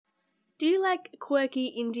Do you like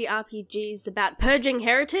quirky indie RPGs about purging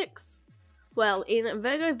heretics? Well, in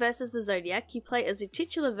Virgo Vs The Zodiac, you play as a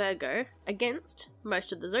titular Virgo against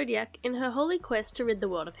most of the Zodiac in her holy quest to rid the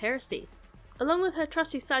world of heresy. Along with her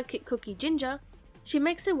trusty sidekick Cookie Ginger, she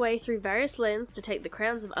makes her way through various lands to take the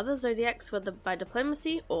crowns of other Zodiacs, whether by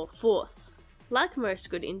diplomacy or force. Like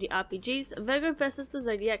most good indie RPGs, Virgo Vs The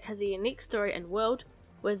Zodiac has a unique story and world,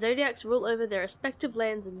 where Zodiacs rule over their respective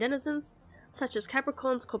lands and denizens, such as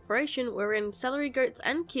Capricorn's corporation, wherein celery goats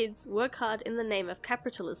and kids work hard in the name of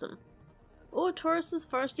capitalism, or Taurus's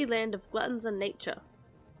foresty land of gluttons and nature.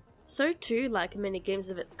 So too, like many games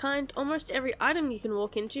of its kind, almost every item you can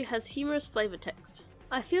walk into has humorous flavor text.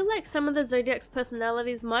 I feel like some of the Zodiac's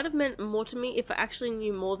personalities might have meant more to me if I actually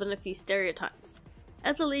knew more than a few stereotypes.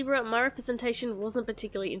 As a Libra, my representation wasn't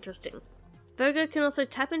particularly interesting. Virgo can also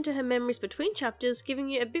tap into her memories between chapters, giving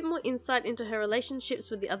you a bit more insight into her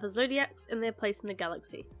relationships with the other Zodiacs and their place in the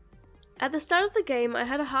galaxy. At the start of the game, I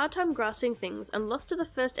had a hard time grasping things and lost to the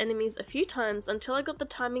first enemies a few times until I got the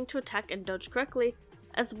timing to attack and dodge correctly,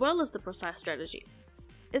 as well as the precise strategy.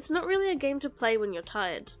 It's not really a game to play when you're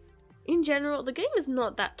tired. In general, the game is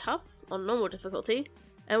not that tough, on normal difficulty,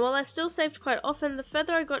 and while I still saved quite often, the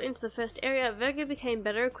further I got into the first area, Virgo became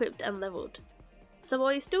better equipped and leveled. So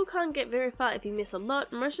while you still can't get very far if you miss a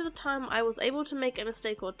lot, most of the time I was able to make a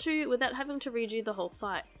mistake or two without having to redo the whole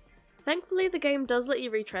fight. Thankfully, the game does let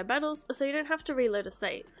you retry battles, so you don't have to reload a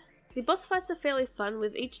save. The boss fights are fairly fun,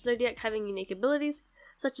 with each Zodiac having unique abilities,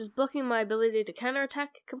 such as blocking my ability to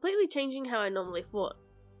counterattack, completely changing how I normally fought.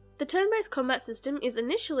 The turn-based combat system is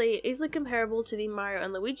initially easily comparable to the Mario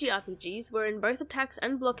and Luigi RPGs, wherein both attacks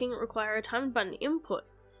and blocking require a timed button input,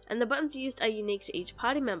 and the buttons used are unique to each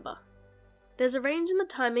party member. There's a range in the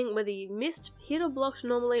timing whether you missed, hit or blocked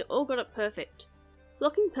normally, or got it perfect.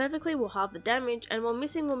 Blocking perfectly will halve the damage, and while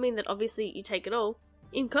missing will mean that obviously you take it all.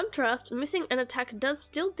 In contrast, missing an attack does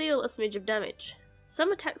still deal a smidge of damage.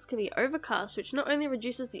 Some attacks can be overcast, which not only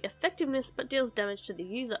reduces the effectiveness but deals damage to the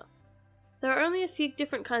user. There are only a few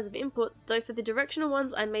different kinds of inputs, though for the directional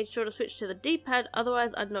ones I made sure to switch to the D-pad,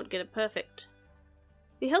 otherwise I'd not get it perfect.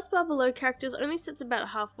 The health bar below characters only sits about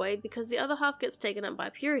halfway because the other half gets taken up by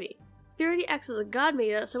Purity. Purity acts as a guard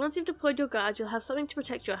meter, so once you've deployed your guard, you'll have something to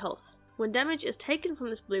protect your health. When damage is taken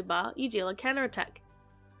from this blue bar, you deal a counterattack,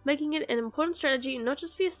 making it an important strategy not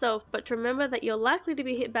just for yourself, but to remember that you're likely to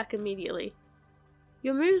be hit back immediately.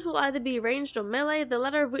 Your moves will either be ranged or melee, the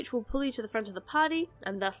latter of which will pull you to the front of the party,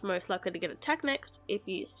 and thus most likely to get attacked next, if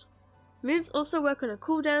used. Moves also work on a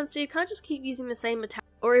cooldown, so you can't just keep using the same attack,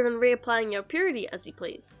 or even reapplying your Purity as you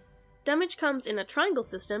please. Damage comes in a triangle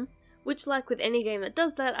system, which, like with any game that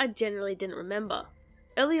does that, I generally didn't remember.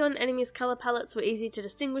 Early on, enemies' colour palettes were easy to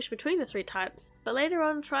distinguish between the three types, but later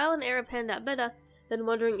on, trial and error panned out better than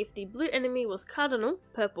wondering if the blue enemy was cardinal,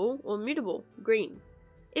 purple, or mutable, green.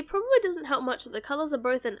 It probably doesn't help much that the colours are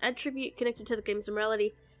both an attribute connected to the game's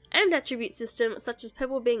morality and attribute system, such as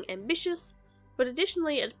purple being ambitious, but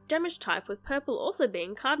additionally a damage type with purple also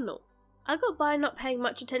being cardinal. I got by not paying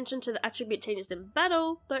much attention to the attribute changes in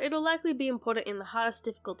battle, though it'll likely be important in the hardest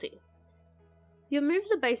difficulty. Your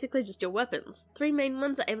moves are basically just your weapons. 3 main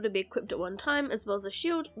ones are able to be equipped at one time, as well as a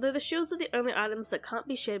shield, though the shields are the only items that can't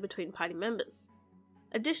be shared between party members.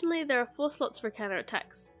 Additionally, there are 4 slots for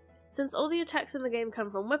counterattacks. Since all the attacks in the game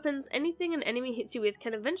come from weapons, anything an enemy hits you with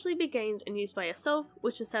can eventually be gained and used by yourself,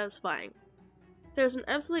 which is satisfying. There is an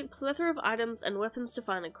absolute plethora of items and weapons to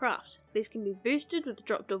find and craft. These can be boosted with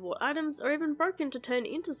dropped or bought items, or even broken to turn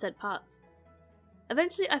into said parts.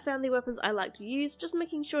 Eventually I found the weapons I like to use, just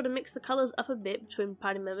making sure to mix the colours up a bit between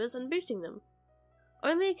party members and boosting them.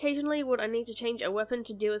 Only occasionally would I need to change a weapon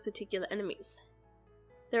to deal with particular enemies.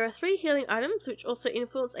 There are 3 healing items which also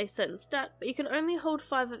influence a certain stat, but you can only hold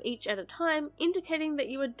 5 of each at a time, indicating that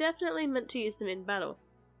you are definitely meant to use them in battle.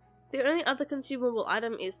 The only other consumable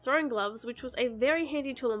item is throwing gloves, which was a very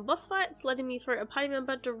handy tool in boss fights, letting me throw a party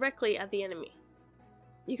member directly at the enemy.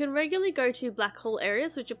 You can regularly go to black hole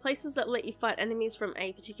areas, which are places that let you fight enemies from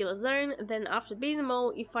a particular zone, then after beating them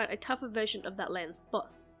all, you fight a tougher version of that land's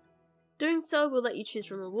boss. Doing so will let you choose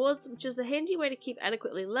from rewards, which is a handy way to keep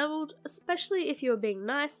adequately leveled, especially if you are being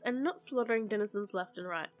nice and not slaughtering denizens left and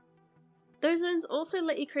right. Those zones also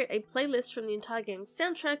let you create a playlist from the entire game's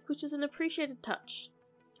soundtrack, which is an appreciated touch.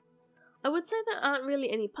 I would say there aren't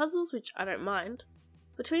really any puzzles, which I don't mind.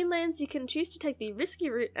 Between lands you can choose to take the risky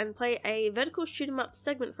route and play a vertical shoot 'em up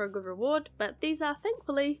segment for a good reward, but these are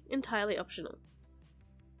thankfully entirely optional.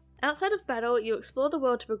 Outside of battle, you explore the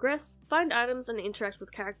world to progress, find items and interact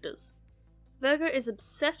with characters. Virgo is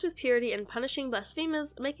obsessed with purity and punishing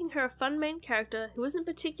blasphemers, making her a fun main character who isn't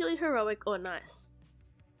particularly heroic or nice.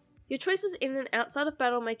 Your choices in and outside of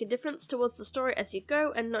battle make a difference towards the story as you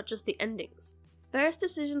go and not just the endings. Various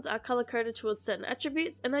decisions are colour coded towards certain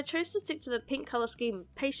attributes, and I chose to stick to the pink colour scheme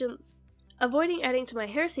of patience, avoiding adding to my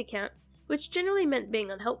heresy count, which generally meant being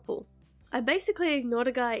unhelpful. I basically ignored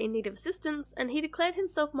a guy in need of assistance, and he declared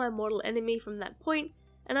himself my mortal enemy from that point,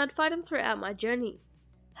 and I'd fight him throughout my journey.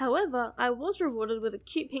 However, I was rewarded with a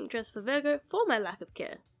cute pink dress for Virgo for my lack of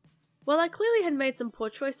care. While I clearly had made some poor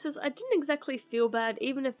choices, I didn't exactly feel bad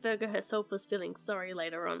even if Virgo herself was feeling sorry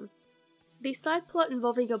later on. The side plot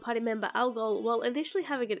involving your party member Algol, while initially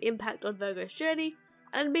having an impact on Virgo's journey,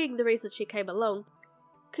 and being the reason she came along,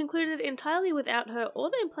 concluded entirely without her or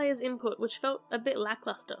their players' input, which felt a bit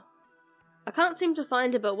lackluster. I can't seem to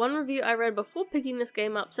find it, but one review I read before picking this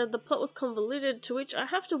game up said the plot was convoluted, to which I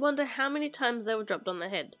have to wonder how many times they were dropped on the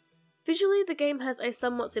head. Visually, the game has a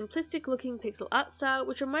somewhat simplistic looking pixel art style,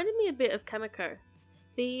 which reminded me a bit of Kamiko.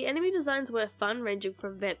 The enemy designs were fun, ranging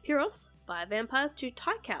from vampiros, fire vampires, to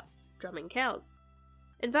Thai cows, drumming cows.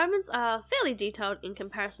 Environments are fairly detailed in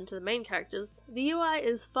comparison to the main characters. The UI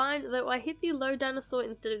is fine, though I hit the low dinosaur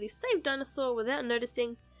instead of the save dinosaur without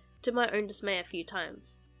noticing, to my own dismay a few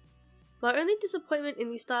times. My only disappointment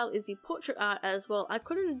in the style is the portrait art, as well I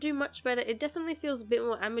couldn't do much better. It definitely feels a bit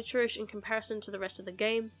more amateurish in comparison to the rest of the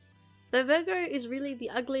game, though Virgo is really the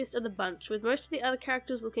ugliest of the bunch, with most of the other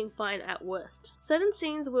characters looking fine at worst. Certain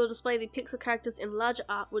scenes will display the pixel characters in larger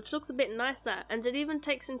art, which looks a bit nicer, and it even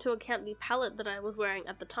takes into account the palette that I was wearing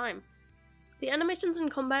at the time. The animations in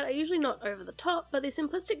combat are usually not over the top, but the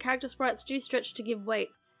simplistic character sprites do stretch to give weight,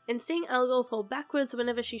 and seeing Algol fall backwards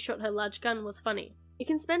whenever she shot her large gun was funny. You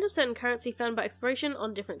can spend a certain currency found by exploration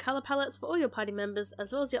on different colour palettes for all your party members,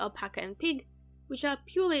 as well as your alpaca and pig, which are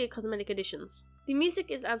purely cosmetic additions. The music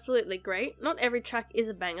is absolutely great. Not every track is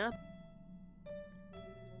a banger,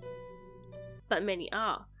 but many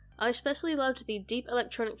are. I especially loved the deep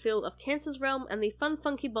electronic feel of Cancer's Realm and the fun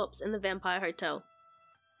funky bops in the Vampire Hotel.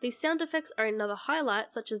 The sound effects are another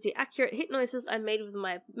highlight, such as the accurate hit noises I made with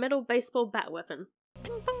my metal baseball bat weapon.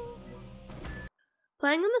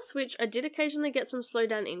 Playing on the Switch, I did occasionally get some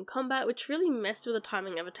slowdown in combat, which really messed with the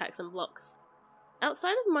timing of attacks and blocks.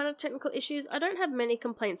 Outside of minor technical issues, I don't have many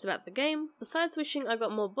complaints about the game, besides wishing I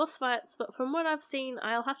got more boss fights, but from what I've seen,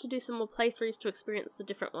 I'll have to do some more playthroughs to experience the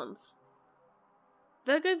different ones.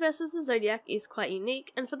 Virgo Vs The Zodiac is quite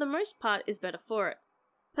unique, and for the most part is better for it.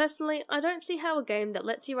 Personally, I don't see how a game that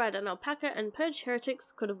lets you ride an alpaca and purge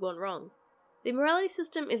heretics could have gone wrong. The morality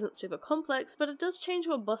system isn't super complex, but it does change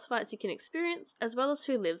what boss fights you can experience, as well as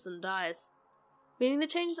who lives and dies. Meaning the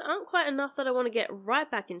changes aren't quite enough that I want to get right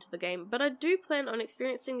back into the game, but I do plan on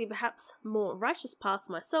experiencing the perhaps more righteous paths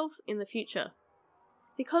myself in the future.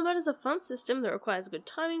 The combat is a fun system that requires good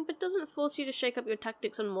timing, but doesn't force you to shake up your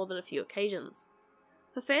tactics on more than a few occasions.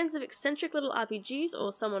 For fans of eccentric little RPGs,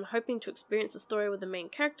 or someone hoping to experience a story with a main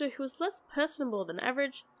character who is less personable than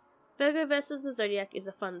average, Virgo Vs The Zodiac is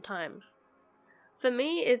a fun time. For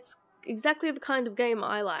me, it's exactly the kind of game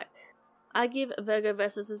I like. I give Virgo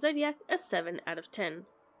Vs The Zodiac a 7 out of 10.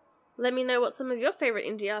 Let me know what some of your favourite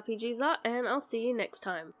indie RPGs are, and I'll see you next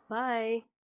time. Bye!